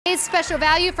today's special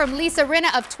value from Lisa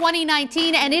Rinna of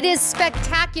 2019, and it is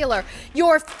spectacular.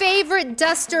 Your favorite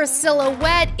duster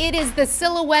silhouette. It is the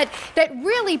silhouette that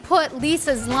really put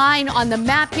Lisa's line on the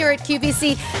map here at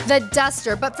QVC, the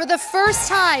duster. But for the first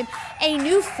time, a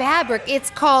new fabric. It's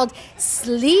called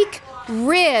Sleek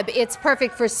Rib. It's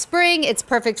perfect for spring. It's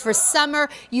perfect for summer.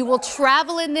 You will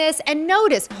travel in this. And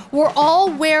notice, we're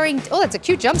all wearing, oh, that's a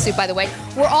cute jumpsuit, by the way.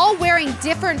 We're all wearing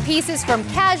different pieces from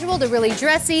casual to really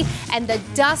dressy. And the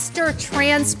duster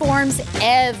transforms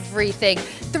everything.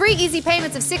 3 easy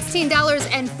payments of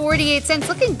 $16.48.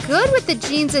 Looking good with the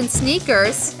jeans and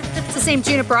sneakers. It's the same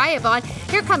juniper I have on.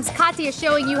 Here comes Katya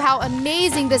showing you how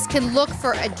amazing this can look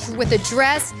with a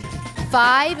dress.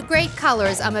 5 great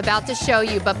colors I'm about to show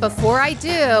you, but before I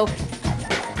do,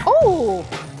 oh,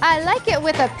 I like it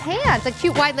with a pant, a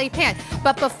cute wide leg pant.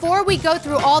 But before we go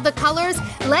through all the colors,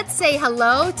 let's say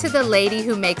hello to the lady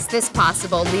who makes this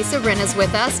possible. Lisa Rinna's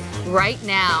with us right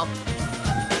now.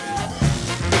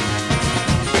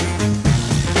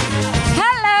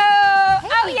 Hello! Hey,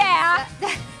 oh yeah!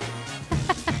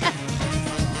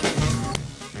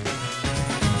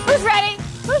 Who's ready?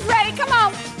 Who's ready? Come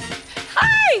on!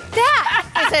 Hi!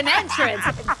 That is an entrance.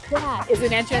 That is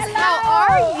an entrance. Hello. How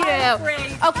are you?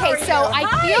 Great. Okay, so I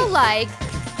feel like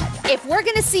if we're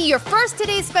going to see your first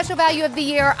today's special value of the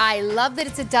year, I love that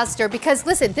it's a duster because,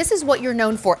 listen, this is what you're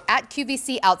known for at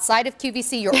QVC. Outside of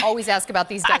QVC, you're always asked about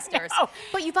these dusters.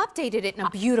 But you've updated it in a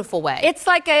beautiful way. It's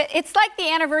like the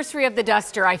anniversary of the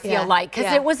duster, I feel like,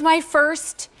 because it was my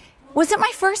first. Was it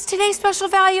my first today's special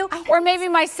value? Or maybe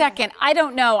my second? I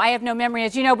don't know. I have no memory,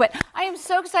 as you know, but I am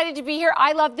so excited to be here.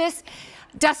 I love this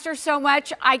duster so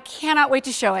much. I cannot wait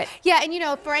to show it. Yeah, and you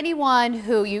know, for anyone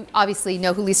who you obviously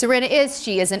know who Lisa Rinna is,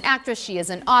 she is an actress, she is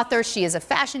an author, she is a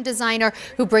fashion designer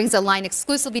who brings a line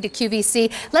exclusively to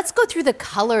QVC. Let's go through the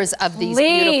colors of these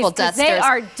beautiful dusters. They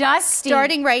are dusty.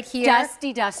 Starting right here.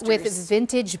 Dusty dusters. With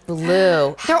vintage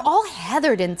blue. They're all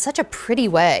heathered in such a pretty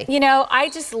way. You know, I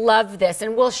just love this,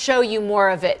 and we'll show you more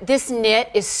of it. This knit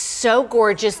is so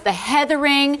gorgeous. The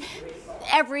heathering,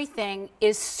 everything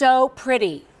is so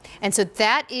pretty. And so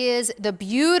that is the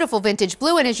beautiful vintage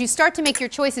blue. And as you start to make your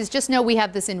choices, just know we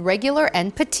have this in regular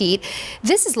and petite.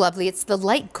 This is lovely. It's the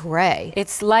light gray.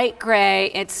 It's light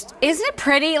gray. Isn't it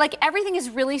pretty? Like everything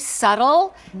is really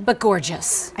subtle, but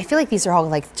gorgeous. I feel like these are all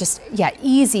like just,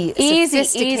 easy,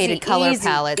 sophisticated color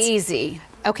palettes. Easy.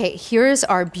 Okay, here's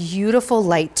our beautiful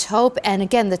light taupe. And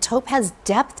again, the taupe has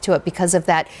depth to it because of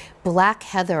that black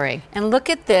heathering. And look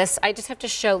at this. I just have to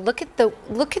show, look at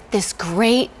this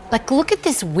great, look at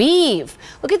this weave.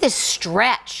 Look at this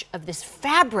stretch of this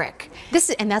fabric.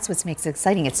 And that's what makes it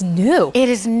exciting. It's new. It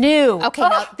is new. Okay,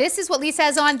 now this is what Lisa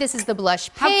has on. This is the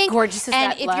blush pink. How gorgeous is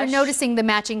that blush? And if you're noticing the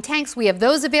matching tanks, we have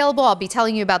those available. I'll be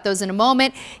telling you about those in a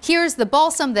moment. Here's the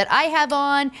balsam that I have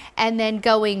on, and then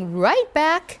going right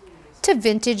back to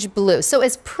vintage blue. So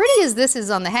as pretty as this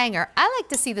is on the hanger, I like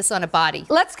to see this on a body.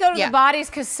 Let's go to the bodies,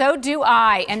 because so do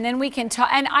I. And then we can talk.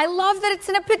 And I love that it's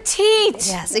in a petite.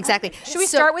 Yes, exactly. Should we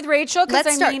start with Rachel?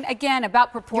 Because I mean, again,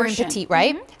 about proportion. You're in petite,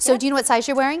 right? So do you know what size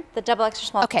you're wearing? The double extra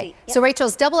small petite. Okay, so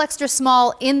Rachel's double extra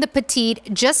small in the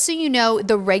petite. Just so you know,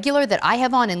 the regular that I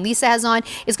have on and Lisa has on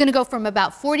is going to go from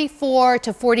about 44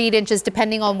 to 48 inches,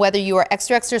 depending on whether you are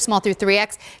extra, extra small through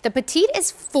 3X. The petite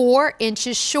is 4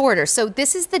 inches shorter. So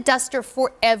this is the duster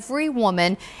for every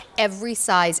woman, every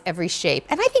size, every shape,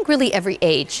 and I think really every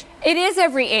age. It is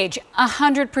every age,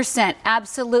 100%,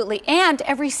 absolutely, and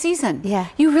every season. Yeah.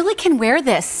 You really can wear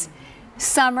this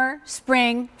summer,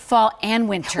 spring, fall, and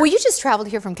winter. Well, you just traveled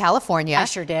here from California. I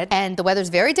sure did. And the weather's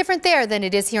very different there than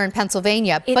it is here in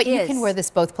Pennsylvania. But you can wear this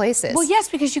both places. Well, yes,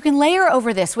 because you can layer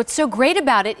over this. What's so great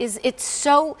about it is it's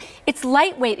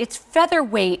lightweight, it's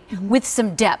featherweight with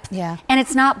some depth. Yeah. And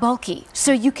it's not bulky.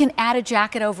 So you can add a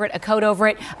jacket over it, a coat over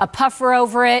it, a puffer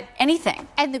over it, anything.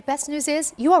 And the best news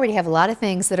is you already have a lot of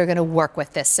things that are going to work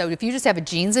with this. So if you just have a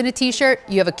jeans and a t-shirt,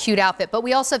 you have a cute outfit. But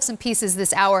we also have some pieces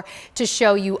this hour to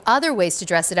show you other ways to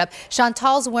dress it up.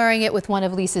 Chantal's wearing it with one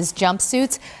of Lisa's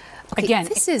jumpsuits. Okay, again,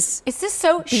 is this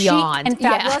so beyond chic and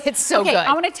fabulous? Yeah, it's so good.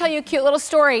 I want to tell you a cute little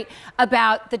story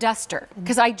about the duster,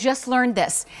 because I just learned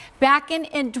this. Back in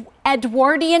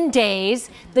Edwardian days,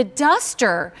 the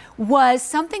duster was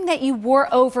something that you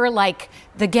wore over like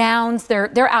the gowns,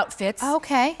 their outfits.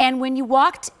 Okay. And when you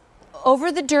walked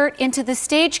over the dirt into the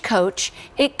stagecoach,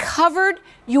 it covered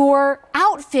your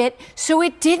outfit so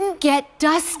it didn't get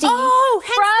dusty. Oh,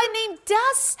 hence the name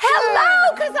Duster.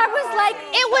 Hello, because I was like,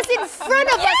 it was in front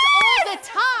of us all the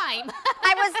time.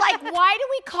 I was like, why do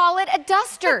we call it a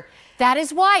duster? That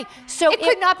is why. So it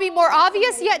could not be more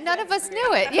obvious, yet none of us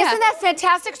knew it. Yeah. Isn't that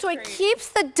fantastic? So it keeps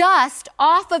the dust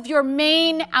off of your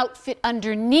main outfit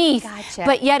underneath,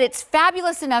 but yet it's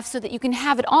fabulous enough so that you can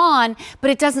have it on,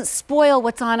 but it doesn't spoil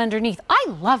what's on underneath. I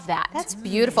love that. That's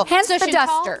beautiful. Hence so the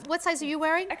duster. What size are you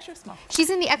wearing? Extra small.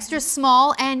 She's in the extra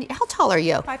small, and how tall are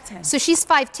you? 5'10". So she's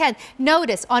 5'10".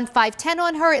 Notice on 5'10"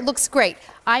 on her, it looks great.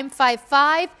 I'm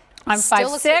 5'5". I'm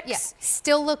 5'6". Yes,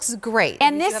 still looks great.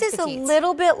 And this is a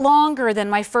little bit longer than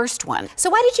my first one.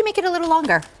 So why did you make it a little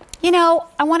longer? You know,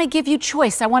 I want to give you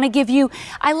choice. I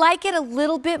like it a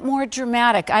little bit more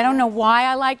dramatic. I don't know why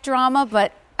I like drama,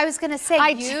 but I was going to say,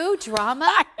 drama?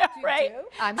 I know, right?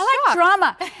 I'm I like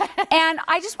drama. And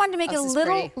I just wanted to make it a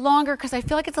little longer because I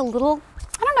feel like it's a little,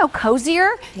 I don't know,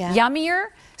 cozier, yummier,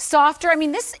 softer. I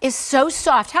mean, this is so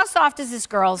soft. How soft is this,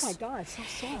 girls? Oh my God, it's so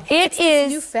soft. It's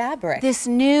this new fabric. This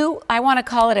new, I want to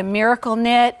call it a miracle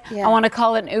knit. I want to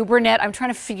call it an Uber knit. I'm trying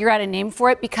to figure out a name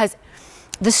for it because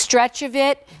the stretch of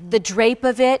it, the drape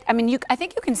of it, I mean, I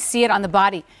think you can see it on the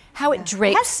body. How it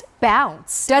drapes. It has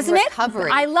bounce, doesn't it? Recovery.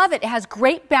 I love it. It has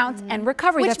great bounce and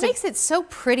recovery. Which makes it so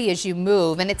pretty as you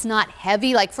move, and it's not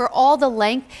heavy. Like for all the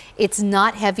length, it's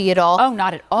not heavy at all. Oh,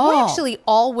 not at all. We're actually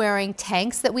all wearing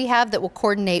tanks that we have that will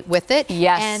coordinate with it.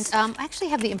 Yes. And I actually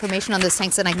have the information on those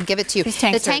tanks, and I can give it to you. These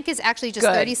tanks the tank is actually just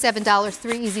 $37,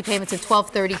 3 easy payments of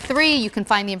 $12.33. You can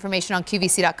find the information on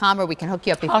QVC.com, or we can hook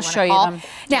you up if you want to call. I'll show you them.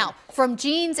 Now, from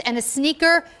jeans and a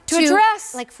sneaker to a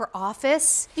dress, like for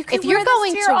office. If you're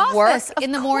going to work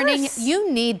in the morning,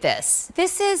 you need this.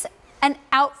 This is an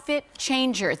outfit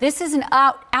changer. This is an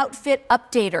outfit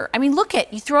updater. I mean, look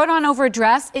you throw it on over a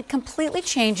dress, it completely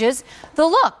changes the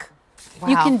look. Wow.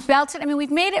 You can belt it. I mean,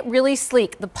 we've made it really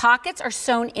sleek. The pockets are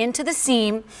sewn into the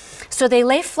seam, so they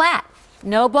lay flat,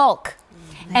 no bulk.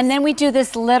 Nice. And then we do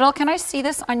this little, can I see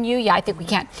this on you? Yeah, I think we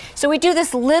can. So we do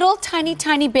this little tiny,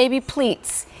 tiny baby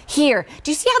pleats here.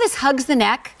 Do you see how this hugs the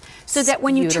neck? So that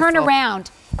when you turn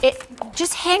around, it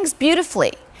just hangs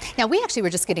beautifully. Now, we actually were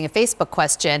just getting a Facebook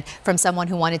question from someone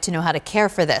who wanted to know how to care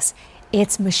for this.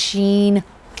 It's machine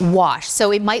wash.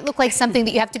 So it might look like something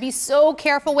that you have to be so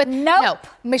careful with. Nope. No,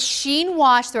 machine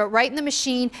wash, throw it right in the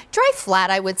machine. Dry flat,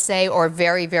 I would say, or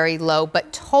very, very low,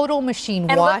 but total machine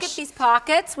wash. And look at these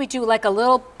pockets. We do like a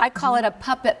little, I call it a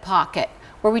puppet pocket,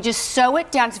 where we just sew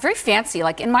it down. It's very fancy.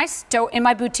 Like in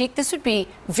my boutique, this would be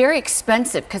very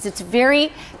expensive because it's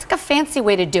like a fancy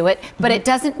way to do it, but it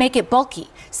doesn't make it bulky.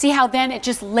 See how then it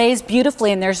just lays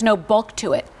beautifully and there's no bulk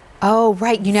to it. Oh,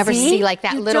 right. You never see like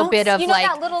that little bit of like,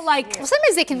 that little like. Well,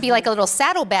 sometimes they can be like a little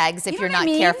saddlebags if you're not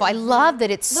careful. I love that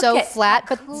it's so flat,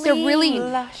 but they're really,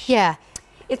 lush.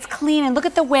 It's clean, and look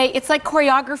at the way, it's like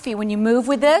choreography when you move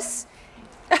with this.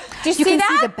 Do you see that? You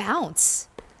can see the bounce.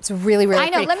 It's really,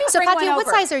 really pretty. Let me so, bring Katya, one what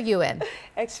over. size are you in?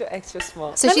 Extra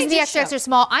small. So she's the extra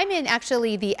small. I'm in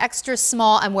actually the extra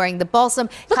small. I'm wearing the balsam.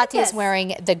 Katya's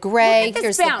wearing the gray.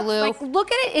 Here's the blue. Like,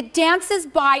 look at it. It dances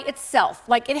by itself.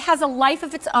 Like it has a life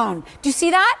of its own. Do you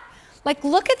see that? Like,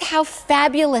 look at how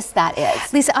fabulous that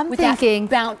is. Lisa, I'm thinking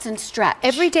that bounce and stretch.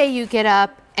 Every day you get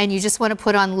up and you just want to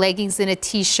put on leggings and a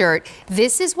t-shirt.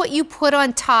 This is what you put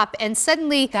on top, and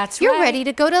suddenly you're ready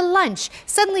to go to lunch.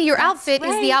 Suddenly your outfit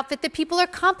is the outfit that people are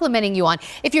complimenting you on.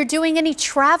 If you're doing any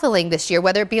traveling this year,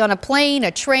 whether it be on a plane,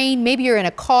 a train, maybe you're in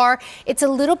a car, it's a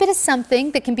little bit of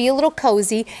something that can be a little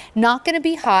cozy, not going to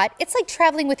be hot. It's like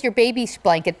traveling with your baby's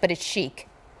blanket, but it's chic.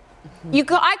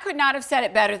 I could not have said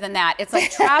it better than that. It's like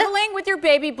traveling with your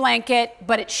baby blanket,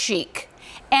 but it's chic.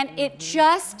 And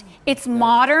it's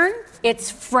modern,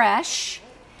 it's fresh,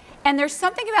 and there's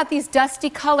something about these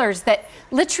dusty colors that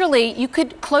literally you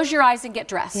could close your eyes and get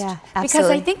dressed. Yeah, absolutely. Because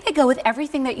I think they go with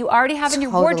everything that you already have in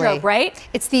your wardrobe, right?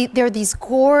 They're these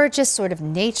gorgeous, sort of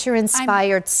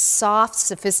nature-inspired, soft,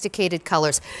 sophisticated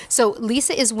colors. So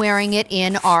Lisa is wearing it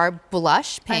in our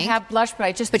blush pink. I have blush, but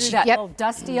I just threw that little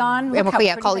dusty on. And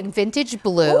we're calling vintage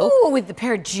blue. Ooh, with the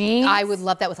pair of jeans. I would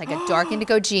love that with like a dark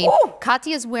indigo jean.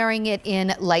 Katya's wearing it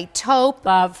in light taupe.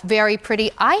 Love. Very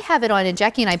pretty. I have it on, and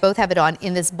Jackie and I both have it on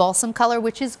in this balsam color,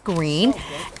 which is green.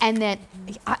 And then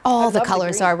all the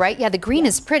colors are, right? Yeah, the green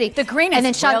is pretty. The green is And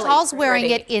then Chantal's really wearing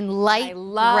it in light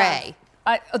gray.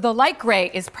 The light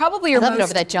gray is probably your I love it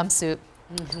over that jumpsuit.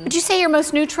 Would you say you're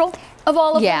most neutral of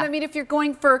all of them? I mean, if you're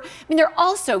going for, they're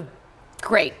also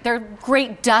great. They're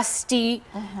great dusty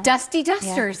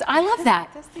dusters. Yeah. I love that.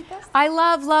 I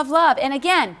love, love, love. And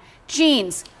again,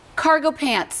 jeans, cargo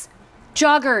pants,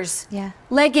 joggers,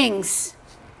 leggings,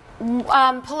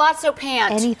 palazzo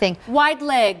pant, anything, wide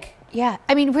leg. Yeah,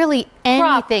 I mean, really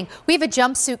anything. We have a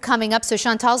jumpsuit coming up, so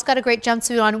Chantal's got a great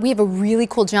jumpsuit on. We have a really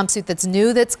cool jumpsuit that's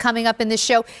new that's coming up in this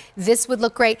show. This would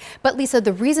look great. But Lisa,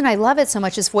 the reason I love it so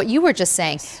much is what you were just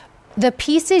saying. the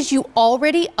pieces you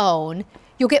already own,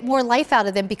 you'll get more life out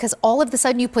of them because all of a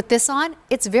sudden you put this on,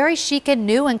 it's very chic and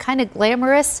new and kind of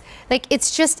glamorous. Like it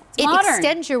modern.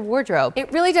 extends your wardrobe.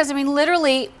 It really does. I mean,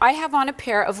 literally, I have on a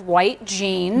pair of white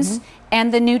jeans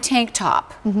and the new tank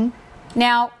top.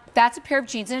 Now, that's a pair of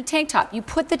jeans and a tank top. You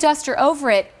put the duster over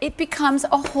it, it becomes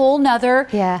a whole nother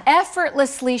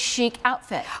effortlessly chic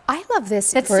outfit. I love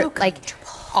this It's for so like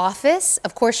office.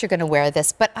 Of course you're going to wear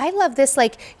this, but I love this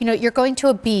like, you know, you're going to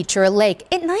a beach or a lake.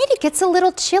 At night it gets a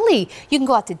little chilly. You can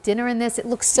go out to dinner in this. It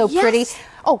looks so pretty.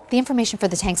 Oh, the information for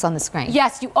the tank's on the screen.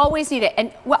 Yes, you always need it.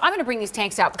 And well, I'm going to bring these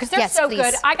tanks out because they're so please.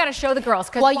 good. I got to show the girls.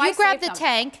 While you grab the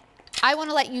tank, I want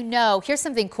to let you know, here's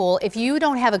something cool. If you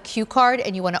don't have a Q card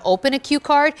and you want to open a Q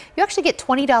card, you actually get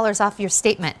 $20 off your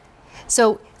statement.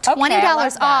 So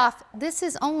 $20 off. This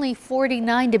is only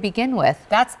 $49 to begin with.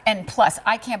 And plus,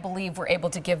 I can't believe we're able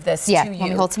to give this to you. Want me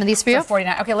to hold some of these for you? For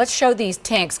 $49. Okay, let's show these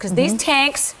tanks because these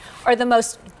tanks are the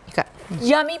most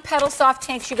yummy pedal soft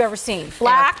tanks you've ever seen.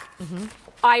 Black,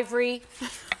 ivory.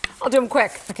 I'll do them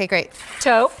quick. Okay, great.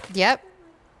 Taupe. Yep.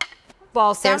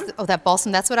 Balsam. That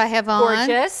balsam. That's what I have on.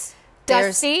 Gorgeous.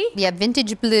 Dusty.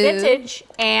 Vintage blue. Vintage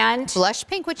and blush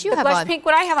pink, what you have blush on. pink,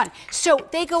 what I have on. So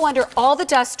they go under all the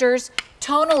dusters,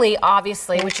 tonally,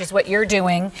 obviously, which is what you're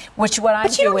doing, which is what I'm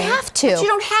doing. But you don't have to. But you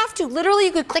don't have to. Literally,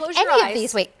 you could close your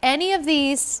eyes. Any of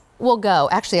these will go.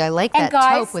 Actually, I like that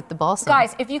taupe with the balsam.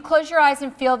 Guys, if you close your eyes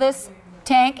and feel this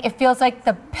tank, it feels like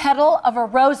the petal of a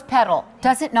rose petal.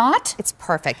 Does it not? It's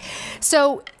perfect.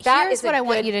 So here's what I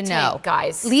want you to know,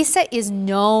 guys. Lisa is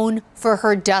known for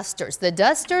her dusters. The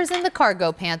dusters and the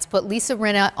cargo pants put Lisa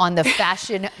Rinna on the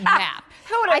fashion map.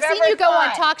 I've seen you go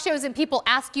on talk shows and people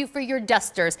ask you for your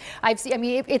dusters. I've seen. I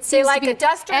mean, it seems like to be a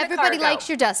duster and a everybody cargo. likes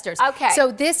your dusters. Okay.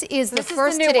 So this is the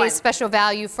first today's special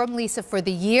value from Lisa for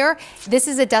the year. This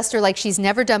is a duster like she's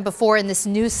never done before in this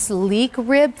new sleek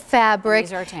rib fabric.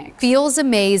 These are tanks. Feels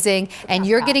amazing, and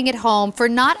you're getting it home for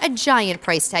not a giant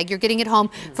price tag. You're getting it home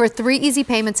for 3 easy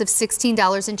payments of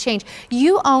 $16 and change.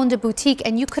 You owned a boutique,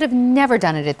 and you could have never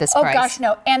done it at this price. Oh gosh,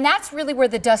 no. And that's really where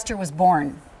the duster was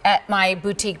born. At my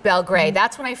boutique Belgrade.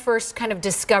 That's when I first kind of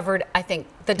discovered, I think,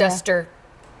 the duster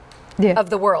of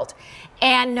the world.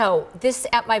 And no, this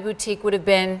at my boutique would have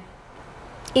been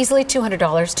easily $200,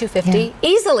 $250,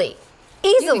 easily.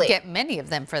 You could get many of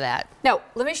them for that. No,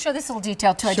 let me show this little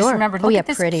detail too. I Sure. just remembered. Oh, Look yeah, at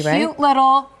this pretty, cute right?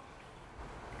 little,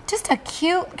 just a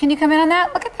cute, can you come in on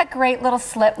that? Look at that great little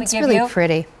slit we give you. It's really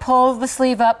pretty. Pull the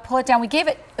sleeve up, pull it down. We gave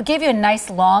you a nice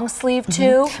long sleeve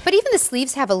too. But even the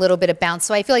sleeves have a little bit of bounce,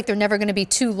 so I feel like they're never going to be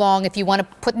too long if you want to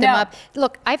put them up.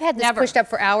 Look, I've had this pushed up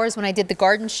for hours when I did the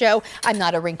garden show. I'm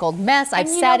not a wrinkled mess. I've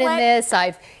sat in this.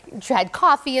 I've had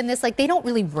coffee in this. Like, they don't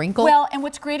really wrinkle. Well, and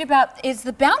what's great about is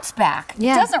the bounce back.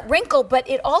 Yeah. It doesn't wrinkle, but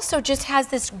it also just has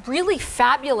this really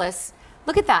fabulous,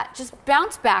 look at that, just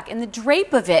bounce back and the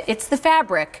drape of it. It's the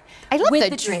fabric. I love with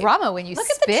the drape. drama when you look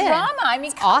spin. Look at the drama. I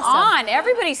mean, come awesome. on.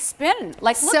 Everybody's spinning.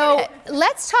 Like, look at it.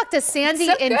 Let's talk to Sandy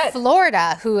So in good.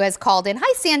 Florida who has called in.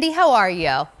 Hi, Sandy. How are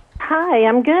you? Hi,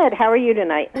 I'm good. How are you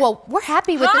tonight? Well, we're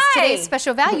happy with this Hi. today's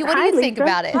special value. What do Hi, you think Lisa.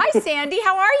 about it? Hi, Sandy.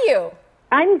 How are you?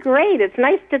 I'm great. It's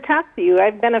nice to talk to you.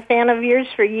 I've been a fan of yours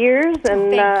for years,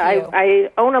 and Thank you. I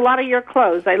own a lot of your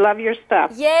clothes. I love your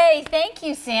stuff. Yay. Thank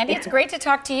you, Sandy. It's great to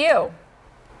talk to you.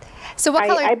 So what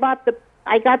color?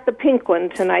 I got the pink one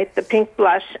tonight, the pink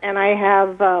blush, and I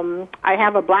have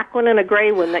a black one and a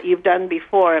gray one that you've done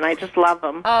before, and I just love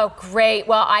them. Oh, great.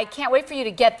 Well, I can't wait for you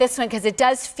to get this one because it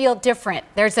does feel different.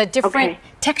 There's a different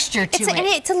texture to it. And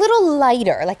it's a little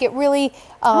lighter. Like it really,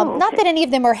 not that any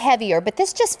of them are heavier, but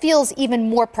this just feels even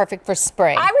more perfect for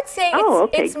spring. I would say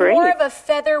it's great. more of a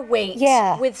featherweight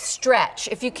with stretch.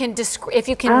 If you can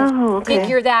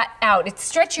figure that out,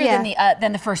 it's stretchier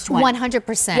than the first one.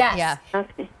 100%. Yes. Yeah.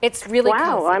 Okay. It's really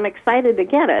Wow, comfy. I'm excited to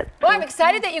get it. Well, I'm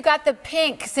excited that you got the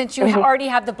pink since you already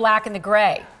have the black and the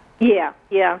gray. Yeah.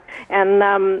 And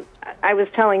I was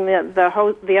telling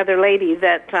the other lady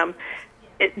that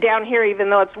down here, even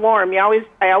though it's warm,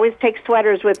 I always take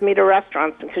sweaters with me to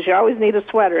restaurants because you always need a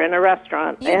sweater in a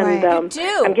restaurant. You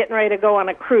do. I'm getting ready to go on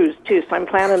a cruise too, so I'm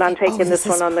planning on taking this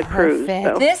one on the cruise.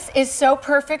 So. This is so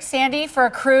perfect, Sandy, for a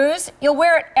cruise. You'll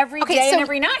wear it every day and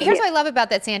every night. Here's what I love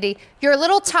about that, Sandy. Your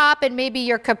little top and maybe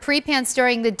your capri pants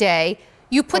during the day.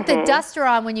 You put the duster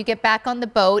on when you get back on the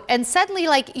boat, and suddenly,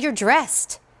 like, you're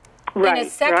dressed. In a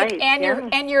second,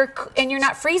 and you're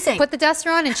not freezing. Put the duster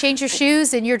on and change your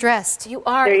shoes, and you're dressed. You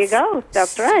are. There you go.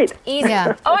 That's right. Easy.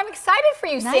 Yeah. Oh, I'm excited for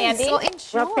you, Nice. Sandy. Well, enjoy.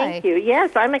 Well, thank you.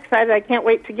 Yes, I'm excited. I can't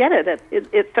wait to get it.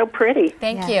 It's so pretty.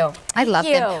 Thank you. I love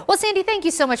Thank them. you. Well, Sandy, thank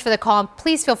you so much for the call.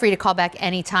 Please feel free to call back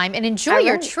anytime and enjoy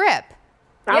your trip.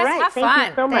 All Yes, right. have Thank fun.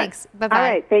 you so much. Thanks. Bye-bye. All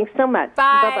right. Thanks so much.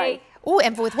 Bye. Bye-bye. Oh,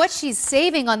 and with what she's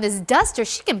saving on this duster,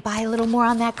 she can buy a little more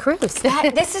on that cruise.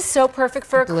 This is so perfect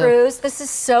for a Blue. cruise. This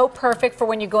is so perfect for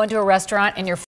when you go into a restaurant and you're